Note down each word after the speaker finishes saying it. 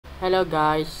Hello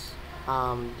guys.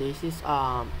 This is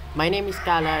my name is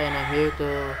Kala and I'm here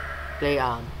to play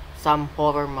some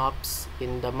horror maps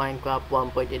in the Minecraft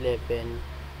 1.11.2.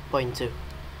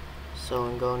 So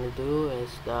I'm going to do is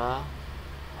the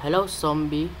Hello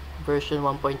Zombie version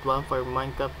 1.1 for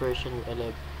Minecraft version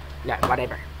 11. Yeah,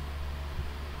 whatever.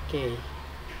 Okay.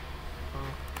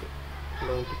 I'm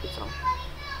going to put some.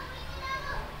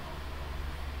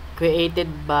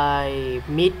 Created by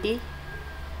Mithey.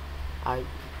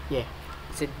 Yeah,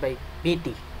 it's by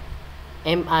Mithey.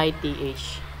 Mithey.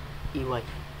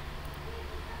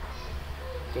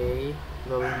 Okay,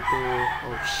 going to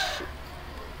oh shit.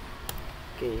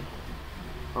 Okay.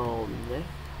 Yeah.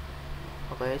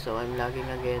 Okay, so I'm lagging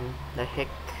again. The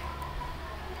heck.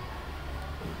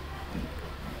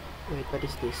 Wait, what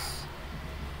is this?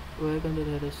 Welcome to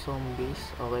the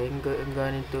zombies. Okay, I'm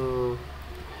going to.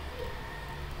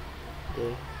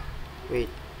 Okay. Wait.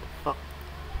 Fuck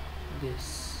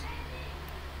this.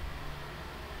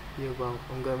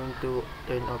 I'm going to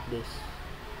turn off this.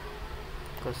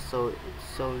 Cause it's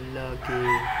so laggy.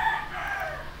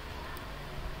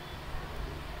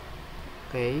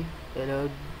 Okay. Hello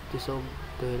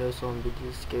hello zombie.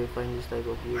 This is scary. Find this type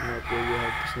of you not where you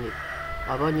have to sneak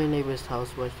around your neighbor's house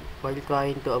while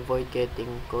trying to avoid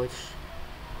getting caught.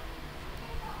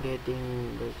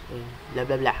 Blah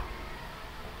blah blah.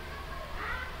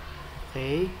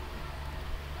 Okay.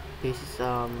 This is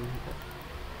I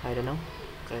don't know.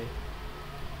 Okay.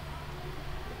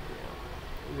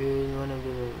 One of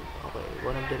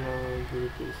the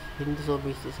abilities. Hindi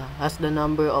zombies has the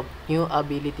number of new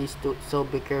abilities so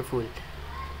be careful.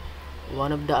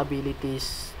 One of the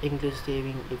abilities includes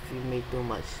saving if you make too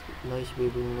much noise. We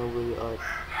will know where you are.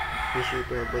 Be sure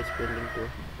to avoid spending too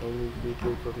and be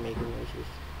careful making noises.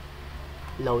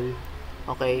 Lol.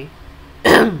 Okay.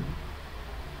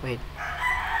 Wait.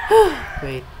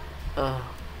 Wait.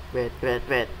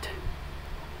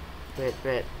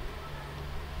 Wait.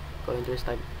 Going to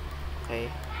start.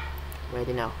 Okay.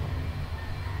 Ready now.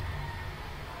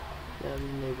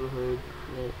 Lovely neighborhood.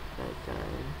 Night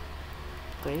time.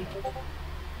 Okay.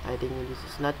 I think this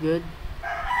is not good.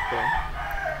 Okay.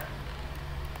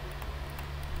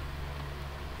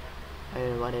 I don't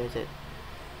know what is it.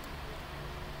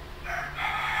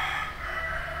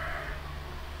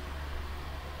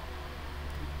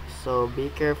 So be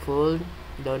careful.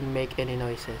 Don't make any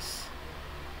noises.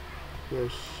 You're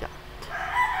shot.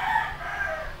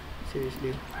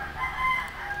 Seriously.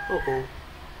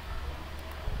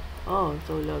 Oh,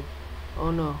 so lag.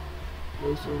 Oh no.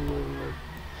 There's only lag.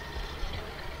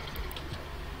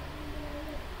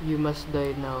 You must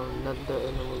die now, not the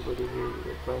animal body will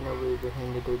find a way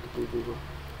behind the door to TV room.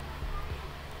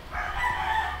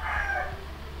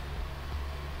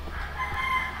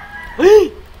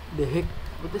 Hey! The heck?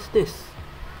 What is this?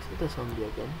 Is it a zombie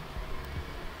again?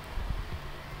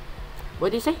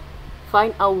 What did you say?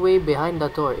 Find a way behind the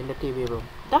door in the TV room.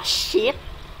 The shit?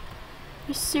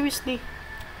 You seriously?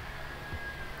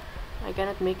 I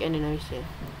cannot make any noise here.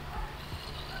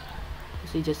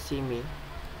 Does he just see me?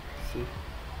 See?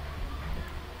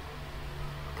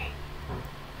 Okay.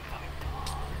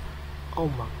 Oh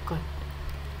my god.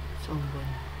 Someone.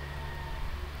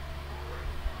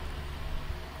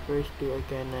 Firstly, I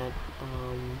cannot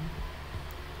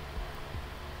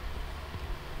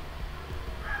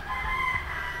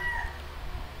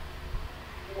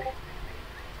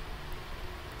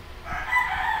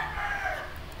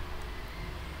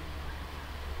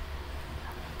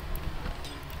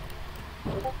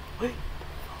Wait.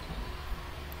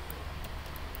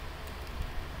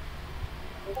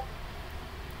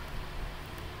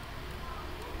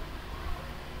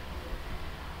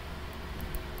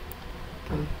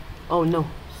 Okay. Oh no,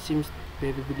 seems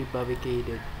heavily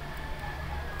barricaded.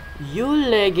 You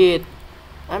leg it.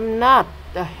 I'm not.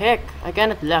 The heck? I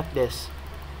cannot lock this.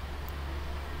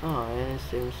 Oh, and it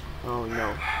seems. Oh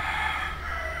no.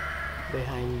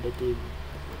 Behind the TV.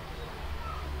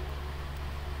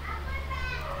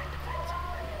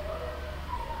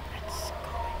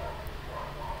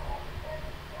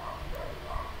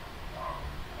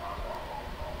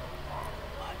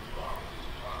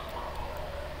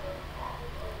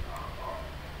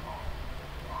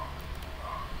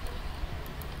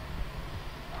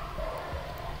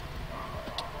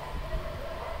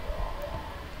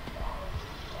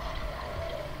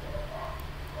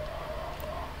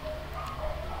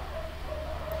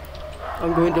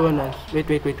 I'm going to announce. Wait.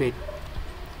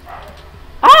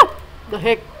 Ah! The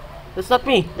heck? That's not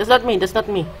me.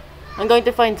 I'm going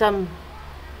to find some.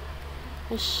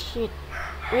 Oh, shit.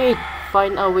 Wait.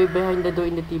 Find a way behind the door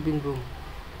in the TV room.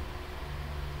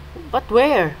 But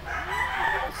where?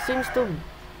 Seems to.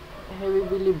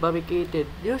 heavily barricaded.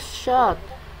 You shot.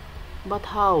 But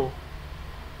how?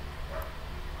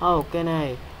 How can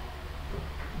I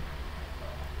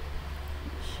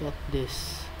shut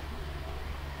this?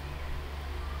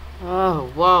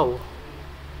 Oh wow.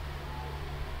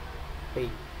 Wait,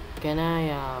 can I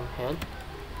help?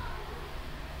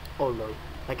 Oh lord,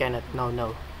 I cannot.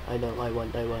 No. I don't. I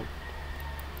want.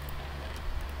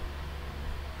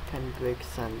 Can break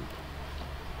sand.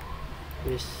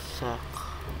 You suck.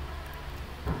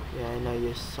 Yeah, I know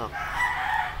you suck.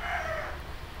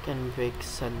 Can break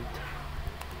sand.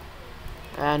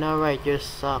 And alright, you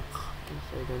suck.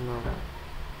 I don't know.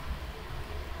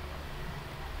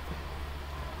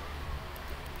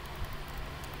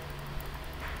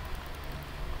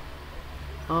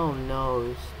 Oh no,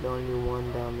 it's only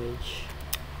 1 damage.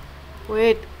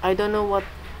 Wait, I don't know what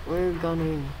we're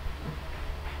gonna.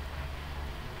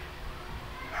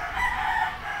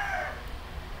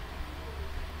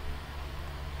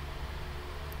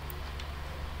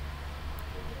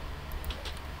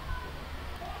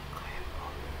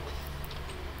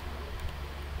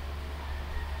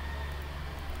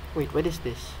 Wait, what is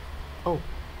this? Oh,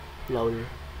 lol.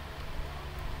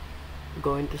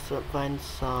 Going to find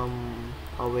some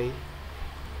away.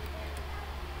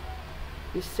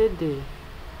 You said they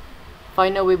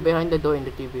find a way behind the door in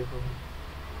the TV room.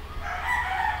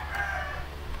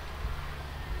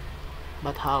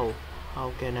 But how?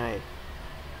 How can I?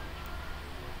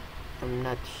 I'm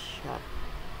not shot.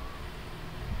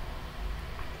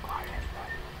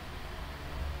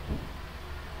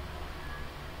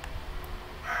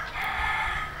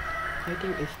 I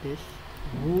think it's this.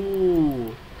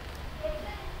 Ooh.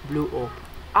 Blue oak.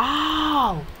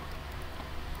 Ow!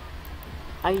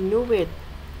 I knew it.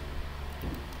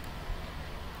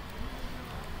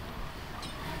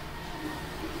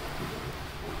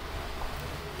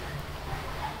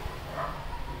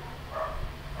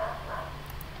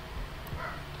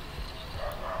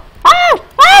 Oh!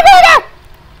 Oh,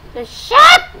 the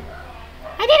shot!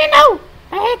 I didn't know!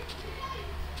 Heck!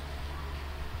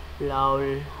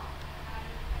 Lol.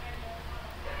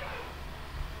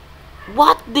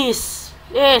 What this?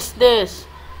 Is this?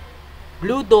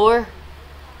 Blue door?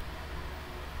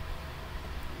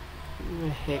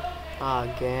 Heck,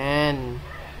 again.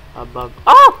 A bug.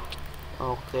 Oh!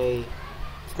 Okay.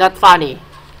 It's not funny.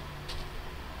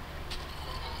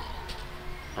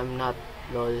 I'm not,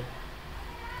 lol.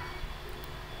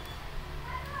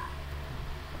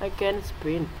 I can't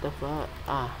sprint, the fuck?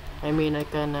 I mean I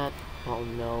cannot. Oh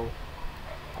no.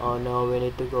 Oh no, we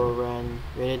need to go run.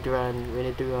 We need to go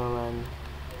run.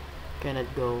 Cannot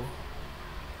go.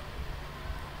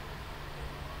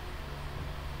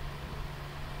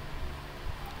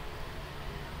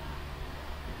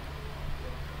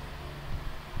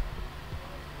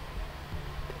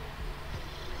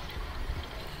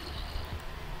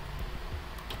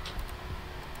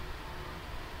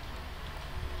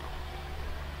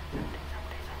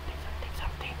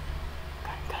 Something.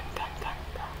 Gun.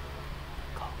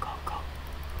 Go.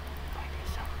 Find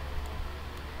some.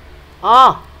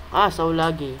 So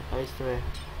laggy. I swear.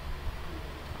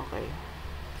 Okay.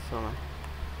 So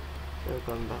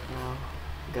come back now.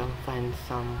 Gonna find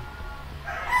some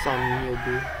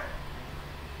newbie.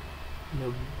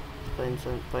 Noob.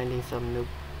 Finding some noob.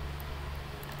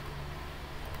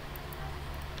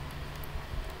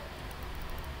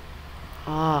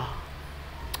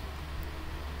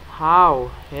 How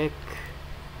heck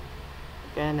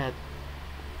can it?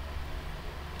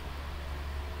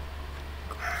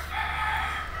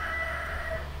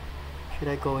 Should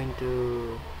I go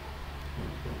into?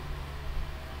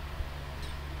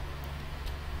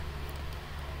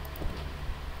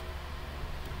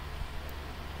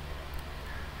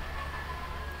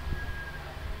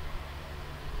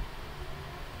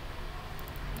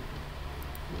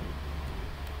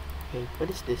 Okay, what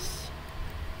is this?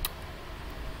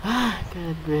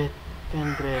 Can't breathe.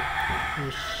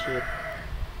 Oh shit.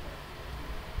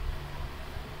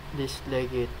 This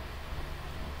leg it.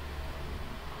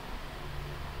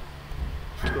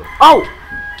 Let's go. Oh!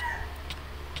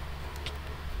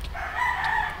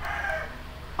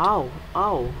 Ow.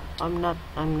 I'm not.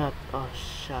 Oh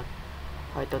shit.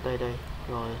 I thought I died.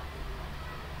 Lol.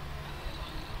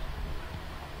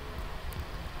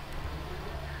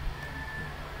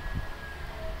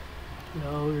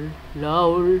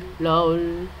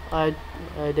 Lol. I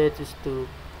that is two.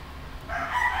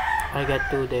 I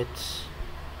got 2 deaths.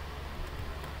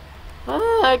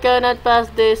 I cannot pass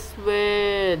this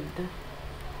with.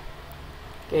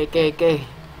 Okay.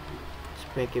 Let's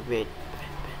break it with.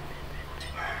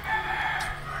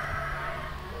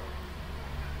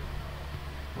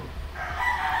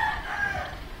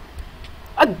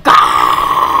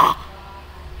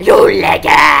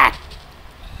 two-legged!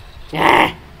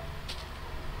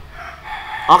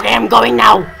 Okay, I'm going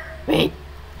now. Wait.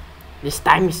 This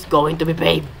time is going to be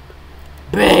babe.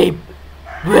 Babe!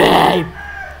 Babe!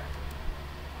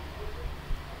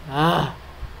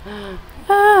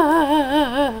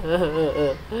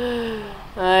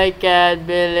 I can't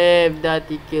believe that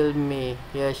he killed me.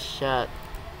 Yes, shot.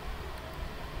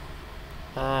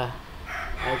 I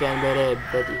can't believe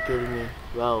that he killed me.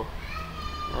 Wow.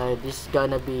 This is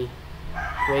gonna be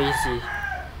crazy.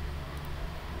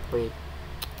 Wait.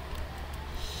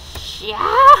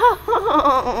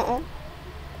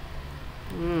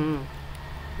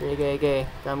 Okay.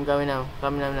 Come now.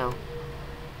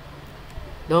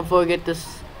 Don't forget to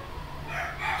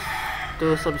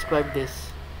subscribe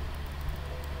this.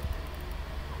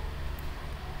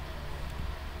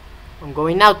 I'm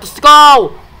going now. Let's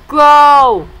go!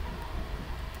 Go!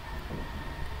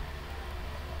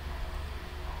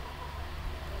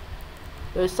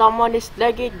 There's someone is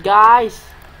legged, guys.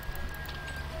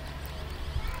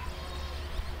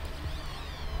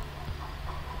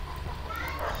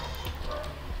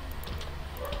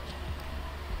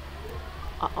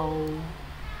 Uh-oh.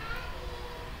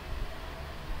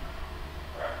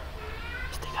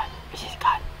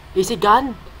 Is it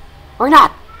gun? Or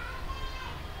not?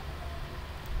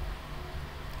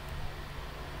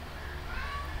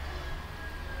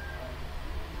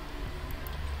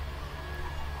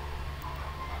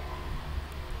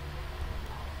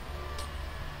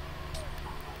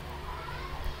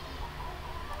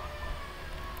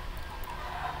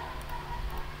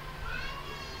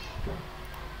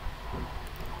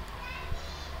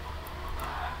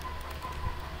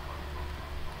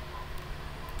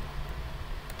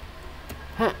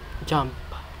 Jump.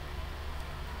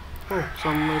 Oh,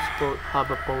 someone's have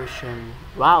a potion.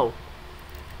 Wow.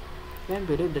 Can't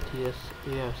believe that he has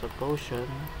a potion.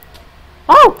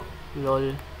 Oh!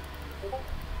 Lol.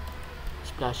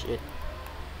 Splash it.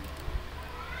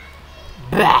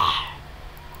 Bah!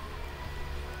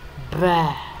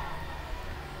 Bah!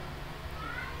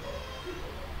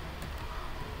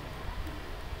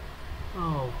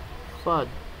 Oh, FUD.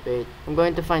 Wait, I'm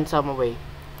going to find some way.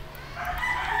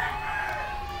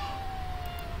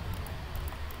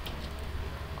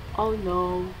 Oh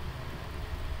no.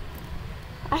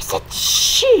 I said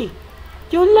she!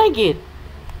 You like it!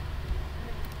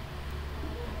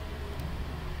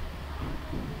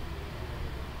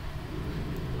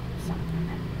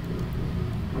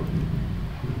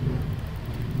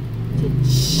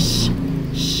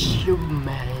 You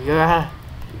man,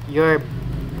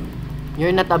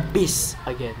 you're not a beast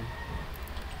again.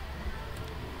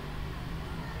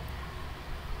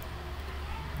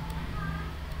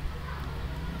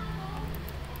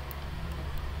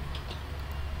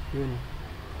 Yun.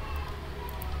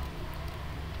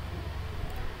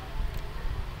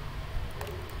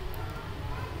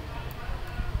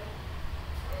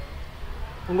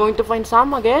 I'm going to find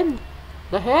Sam again.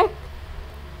 The heck?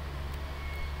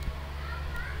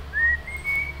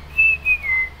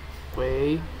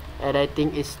 Wait, and I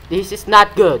think this is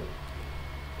not good.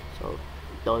 So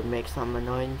don't make some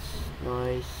noise.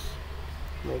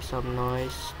 Make some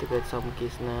noise to get some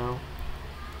keys now.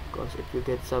 Because if you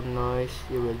get some noise,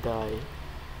 you will die.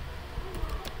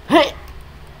 Hey!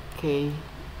 Okay.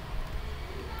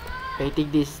 I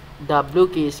think the blue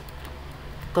keys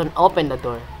can open the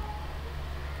door.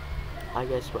 I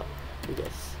guess what? I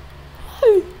guess.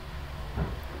 Hey!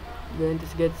 Going to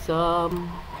get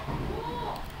some.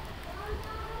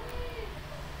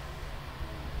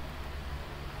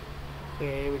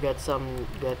 Okay, we got some.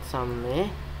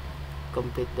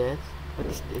 Complete that. What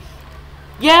is this?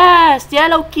 Yes,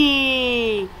 yellow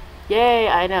key. Yay!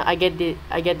 I know. I get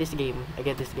this game.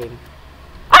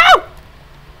 Ow!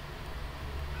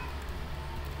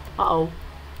 Uh-oh.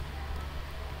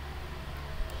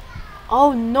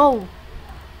 Oh no.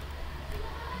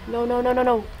 No. No.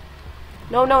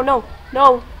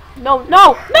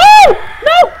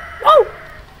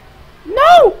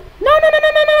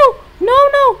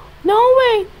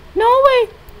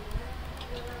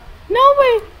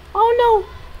 Oh no.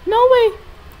 No way.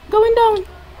 Going down.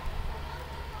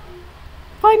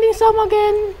 Finding some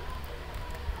again.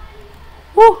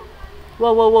 Whoa.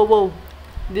 Whoa.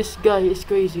 This guy is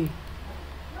crazy.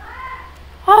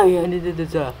 I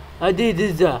did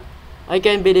this. I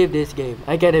can't believe this game.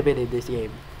 I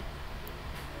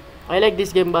like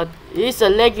this game, but it's a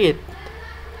legit.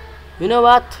 You know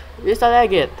what? It's a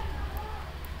legit.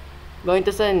 Going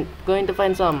to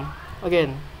find some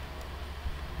again.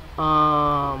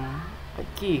 A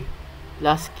key.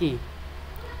 Last key.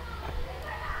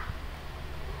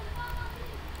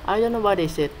 I don't know what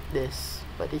is it this.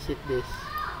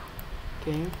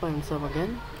 Okay, find some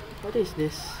again. What is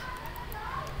this?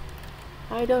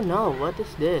 I don't know. What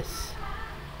is this?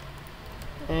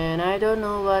 And I don't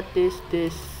know what is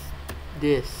this.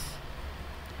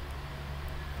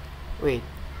 Wait.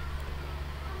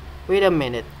 Wait a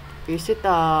minute. Is it wait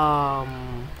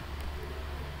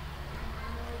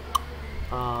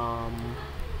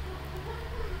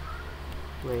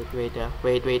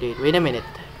a minute.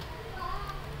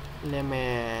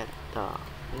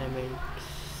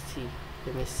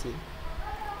 Let me see.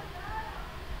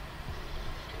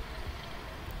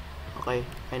 Okay,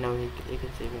 I know you can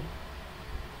see me.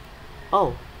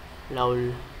 Oh,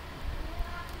 lol.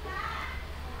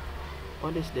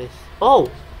 What is this?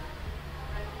 Oh,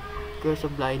 curse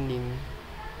of blinding.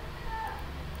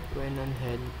 When on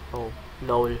head. Oh,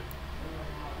 lol.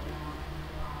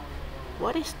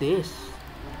 What is this?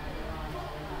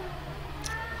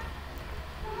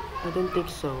 I don't think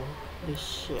so. This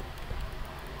shit.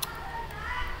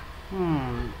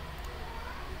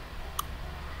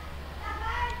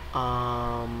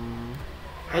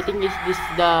 I think is this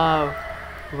the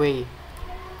way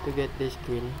to get this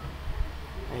green?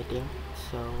 I think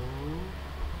so.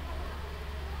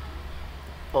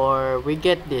 Or we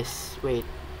get this. Wait.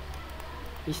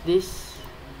 Is this?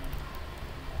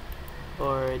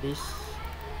 Or this?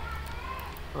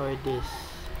 Or this?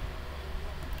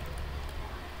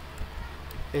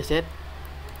 Is it?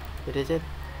 It is it?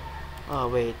 Oh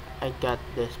wait, I got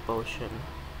this potion.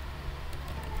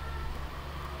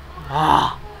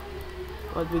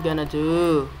 What we gonna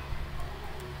do?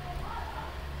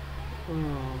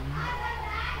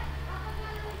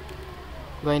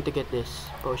 Going to get this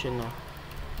potion now.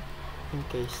 In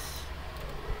case.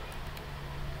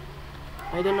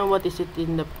 I don't know what is it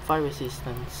in the fire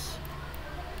resistance.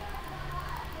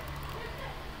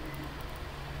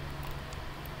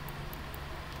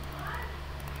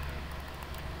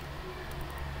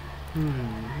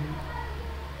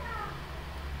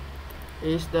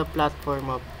 Is the platform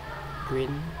of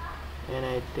green? And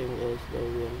I think is the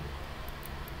green.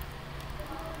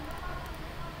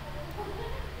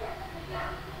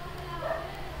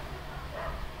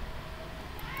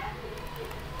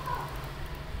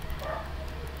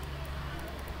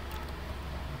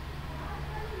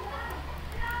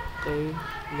 Okay,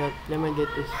 let me get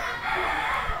this.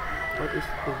 What is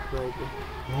the burger?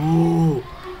 Ooh!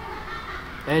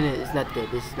 And it's not good.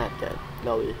 This is not good.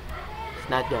 No, it's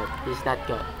not good. This is not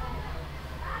good.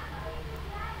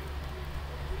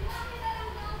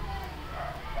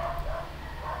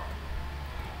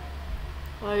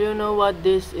 I don't know what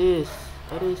this is.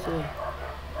 What is it?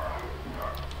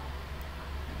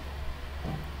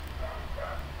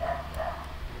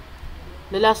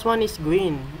 The last one is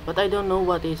green, but I don't know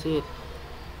what is it.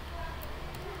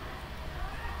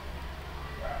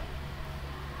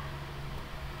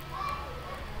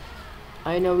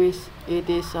 I know it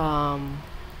is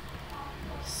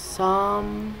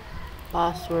some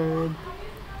password.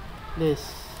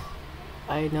 This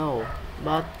I know,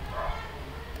 but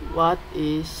what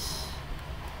is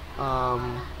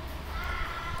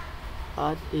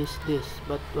this?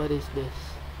 But what is this?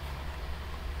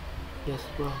 Guess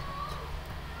what?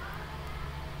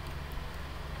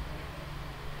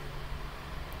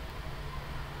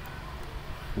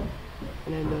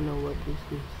 And I don't know what is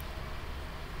this.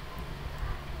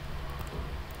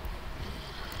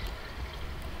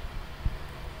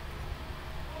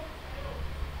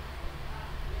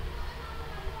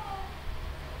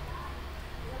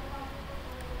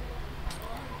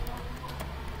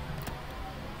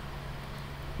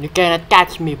 You cannot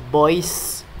catch me,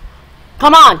 boys.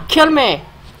 Come on, kill me.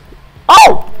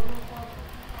 Oh!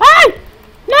 Hey!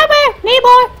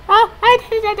 Neighbor! Oh, I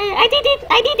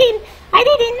didn't.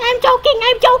 I'm joking.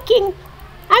 I'm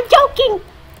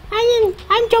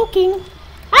joking.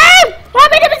 Ah!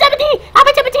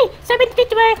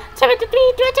 73.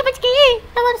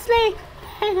 I want to slay.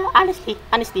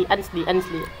 Honestly.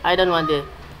 I don't want it.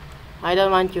 I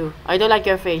don't want you. I don't like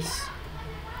your face.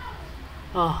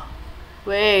 Oh.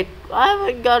 Wait, what am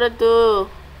I gonna do?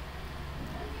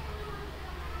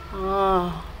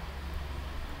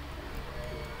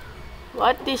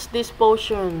 What is this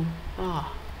potion?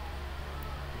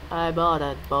 I bought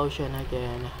that potion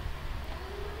again.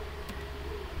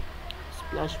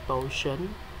 Splash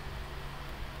potion.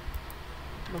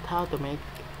 But how to make?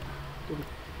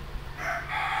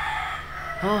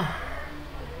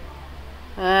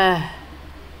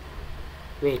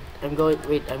 Wait, I'm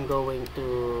going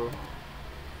to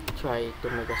try to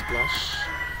make a splash.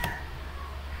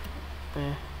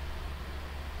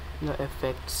 No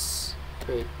effects.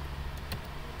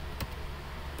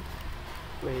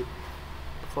 Wait,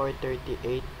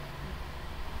 438.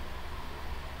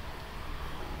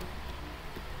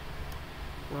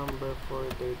 number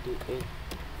 438.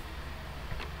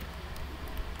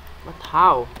 But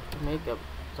how to make up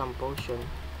some potion?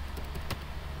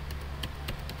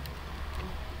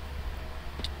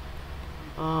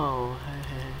 Oh,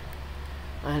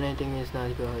 anything is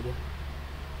not good.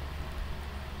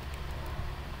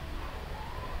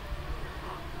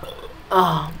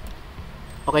 Ah,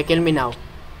 okay, kill me now.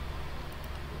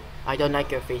 I don't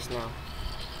like your face now.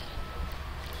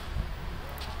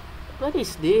 What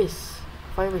is this?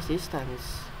 Fire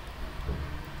resistance.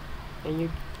 And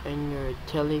you're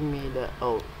telling me that,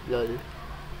 oh lol.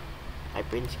 I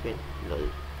print screen,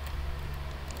 lol.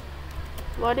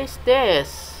 What is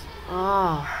this?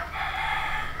 Ah.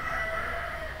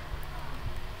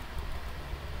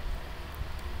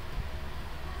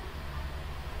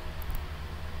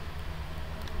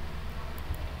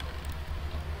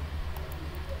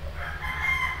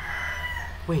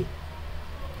 Wait.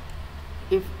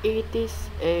 If it is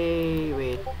a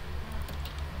wait.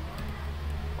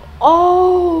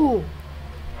 Oh.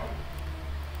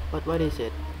 But what is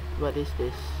it? What is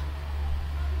this?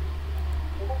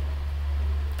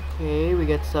 Okay, we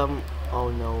get some.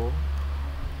 Oh no.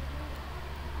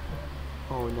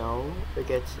 Oh no. We're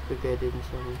getting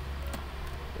some.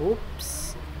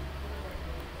 Oops.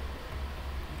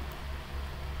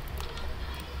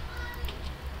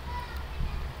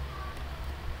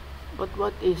 But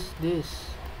what is this?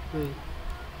 Wait.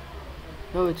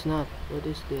 No, it's not. What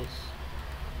is this?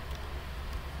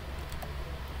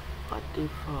 What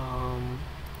if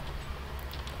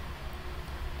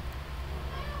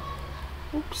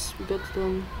oops, we got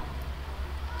some.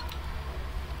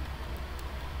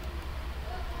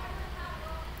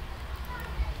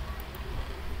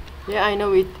 Yeah, I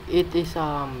know it is this.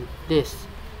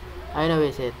 I know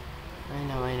is it. I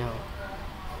know.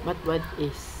 But what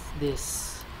is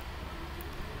this?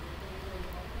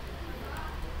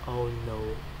 Oh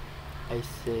no. I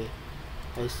see.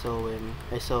 I saw him.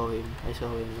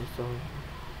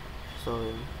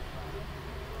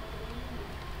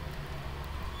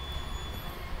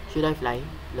 Should I fly?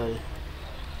 Lol.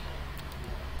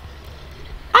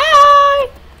 Ay!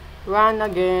 Run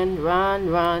again, run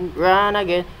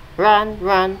again, run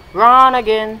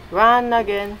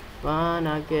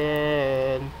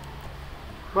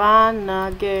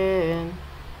again.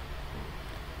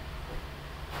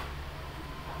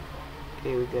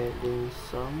 Okay, we're getting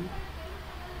some.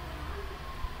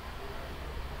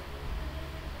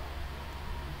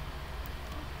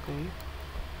 Okay.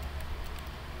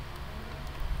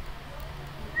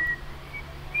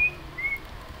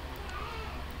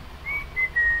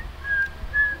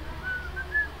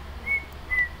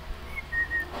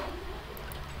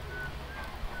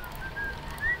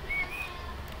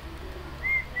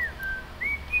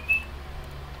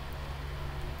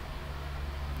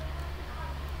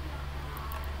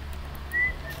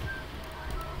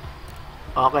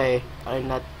 Okay, I'm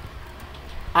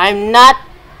not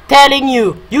telling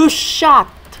you. You shot.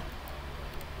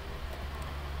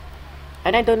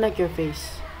 And I don't like your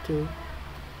face too.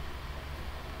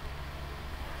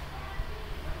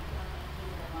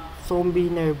 Zombie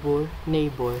neighbor,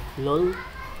 lol.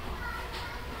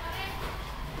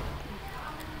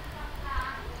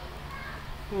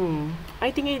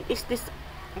 I think it is this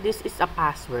is a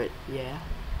password, yeah.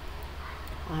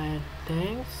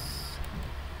 Thanks.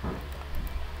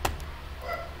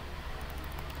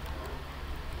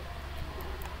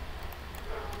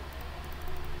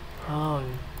 Oh,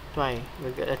 try.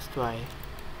 Let's try.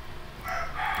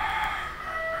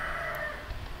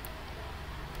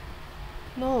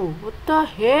 No, what the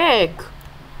heck?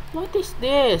 What is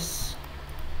this?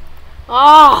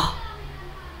 Ah!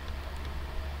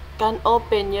 Can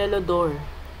open yellow door.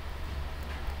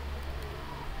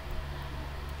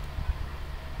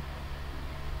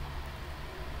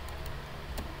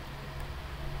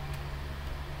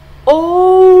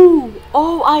 Oh!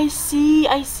 Oh, I see.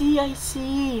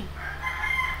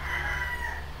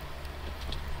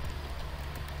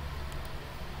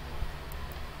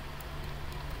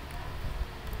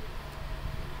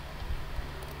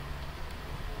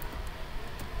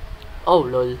 Oh,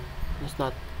 lol. It's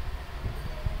not.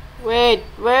 Wait,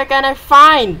 where can I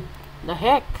find? The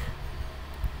heck?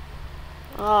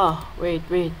 Oh, wait.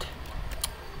 Where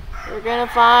can I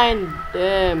find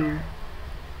them?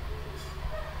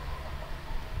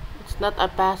 It's not a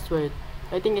password.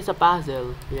 I think it's a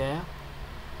puzzle, yeah?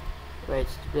 Wait,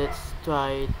 let's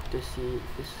try to see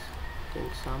this thing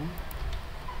some.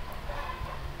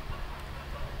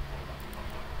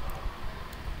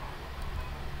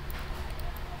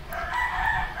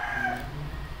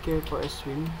 Care for a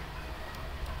swim.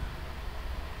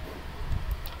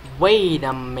 Wait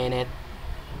a minute.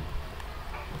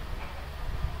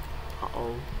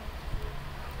 Uh-oh.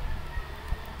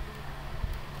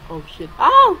 Oh shit.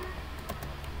 Ow!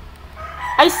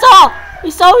 I saw!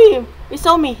 He saw him! He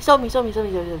saw me! He saw me! He saw me! He saw me!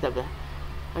 He saw me!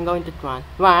 I'm going to run.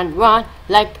 Run! Run!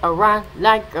 Like a run!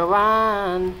 Like a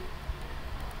run!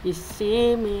 You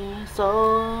see me,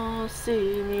 so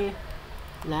see me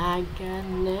like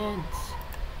an ant.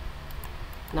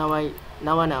 Now I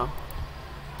know.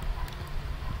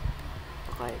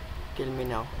 Okay, kill me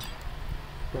now.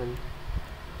 Done.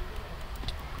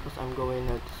 Because I'm going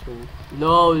out to swim.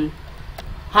 LOL!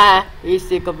 Ha! He's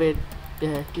sick of it.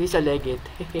 Yeah, he's a legit.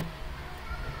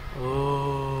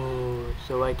 Oh,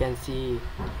 so I can see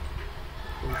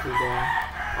into the.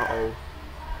 Uh-oh.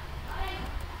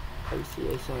 I see.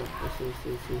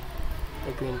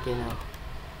 The green key now.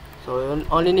 So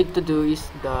all you need to do is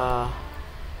the.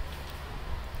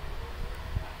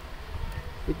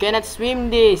 You cannot swim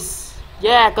this.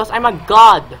 Yeah, cause I'm a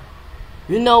god.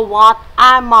 You know what?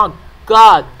 I'm a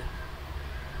god.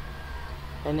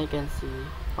 And I can see.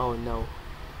 Oh no.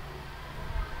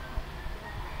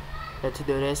 Let's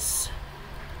do this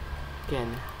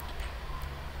again.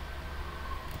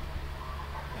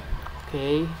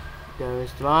 Okay.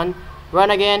 There's run.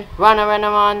 Run again.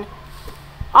 Run.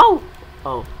 Oh!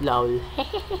 Oh, lol.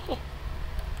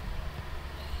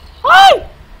 Ay!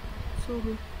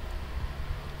 Sorry.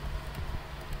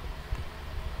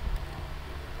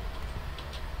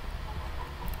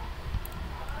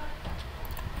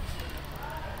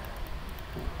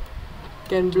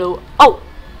 Can blow. Oh!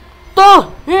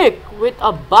 The heck! With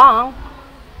a bang?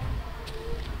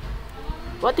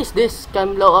 What is this?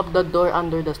 Can blow up the door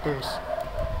under the stairs.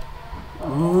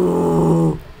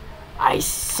 Ooh! I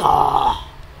saw!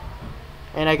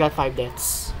 And I got 5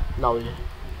 deaths. Lol.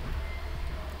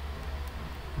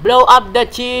 Blow up the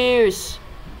chairs!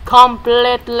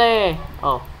 Completely!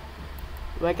 Oh.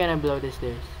 Where can I blow this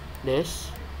stairs? This?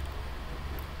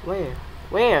 Where?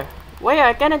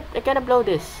 I cannot blow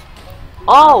this.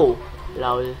 Oh!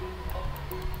 Lol.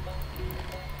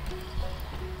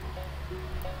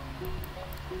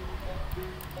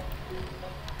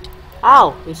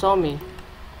 Ow! He saw me.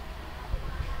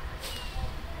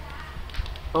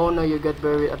 Oh no, you got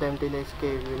buried attempting to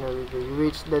escape. You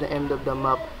reached the end of the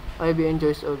map. I be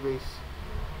enjoys always.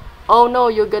 Oh no,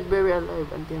 you got buried alive.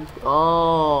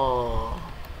 Oh.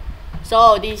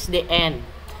 So this is the end.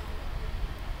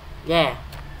 Yeah.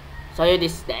 So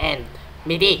this is the end.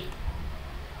 Mithey.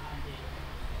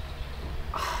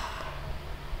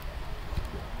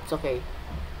 It's okay.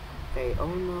 Okay,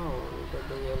 oh no,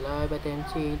 you're alive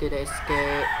attempting to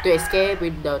escape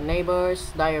with the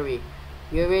neighbor's diary.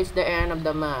 You reached the end of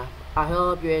the map. I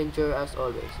hope you enjoy as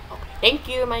always. Okay, thank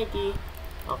you, Mithey.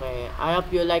 Okay, I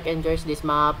hope you enjoys this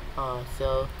map.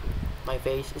 So my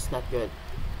face is not good.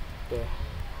 Okay,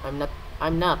 I'm not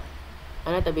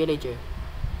a villager.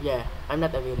 Yeah, I'm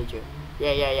not a villager.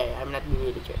 Yeah, I'm not a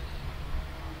villager.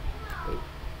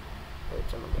 Wait,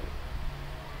 some again.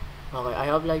 Okay, I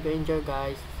hope you enjoy,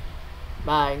 guys.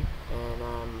 Bye,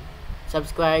 and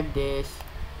subscribe this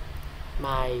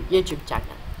my YouTube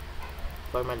channel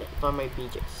for my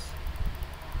videos.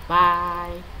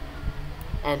 Bye,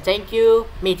 and thank you,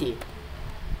 Mithey.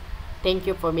 Thank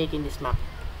you for making this map.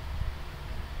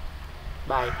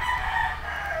 Bye.